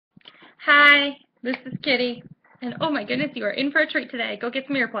Hi, this is Kitty, and oh my goodness, you are in for a treat today. Go get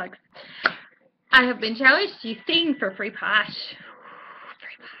some earplugs. I have been challenged to sing for free posh.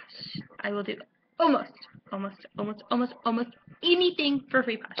 Free posh. I will do almost anything for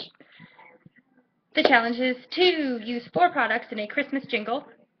free posh. The challenge is to use 4 products in a Christmas jingle,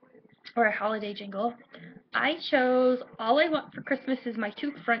 or a holiday jingle. I chose All I Want for Christmas Is My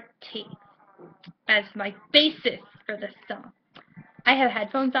 2 Front Teeth as my basis for this song. I have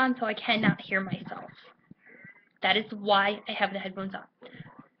headphones on, so I cannot hear myself. That is why I have the headphones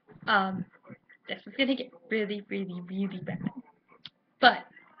on. This is gonna get really bad. But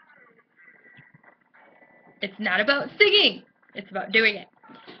it's not about singing. It's about doing it.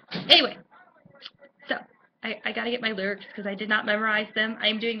 Anyway, so I gotta get my lyrics because I did not memorize them. I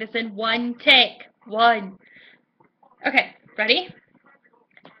am doing this in one take. One. Okay, ready?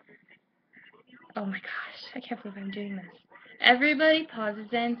 Oh my gosh, I can't believe I'm doing this. Everybody pauses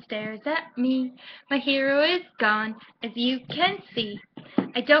and stares at me. My hero is gone, as you can see.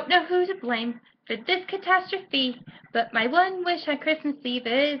 I don't know who to blame for this catastrophe, but my one wish on Christmas Eve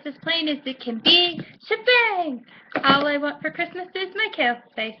is as plain as it can be. Shabang! All I want for Christmas is my kale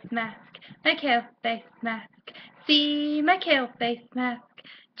face mask. My kale face mask. See my kale face mask.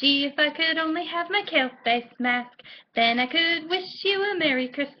 Gee, if I could only have my kale face mask, then I could wish you a Merry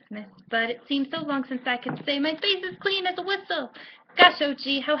Christmas. But it seems so long since I could say my face is clean as a whistle. Gosh, oh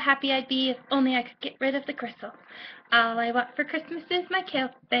gee, how happy I'd be if only I could get rid of the gristle. All I want for Christmas is my kale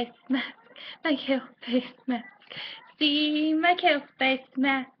face mask. My kale face mask. See my kale face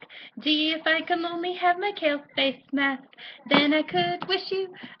mask. Gee, if I could only have my kale face mask, then I could wish you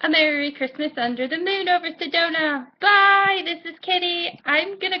a Merry Christmas under the moon over Sedona. Bye! This is Kitty.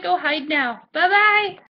 I'm gonna go hide now. Bye-bye!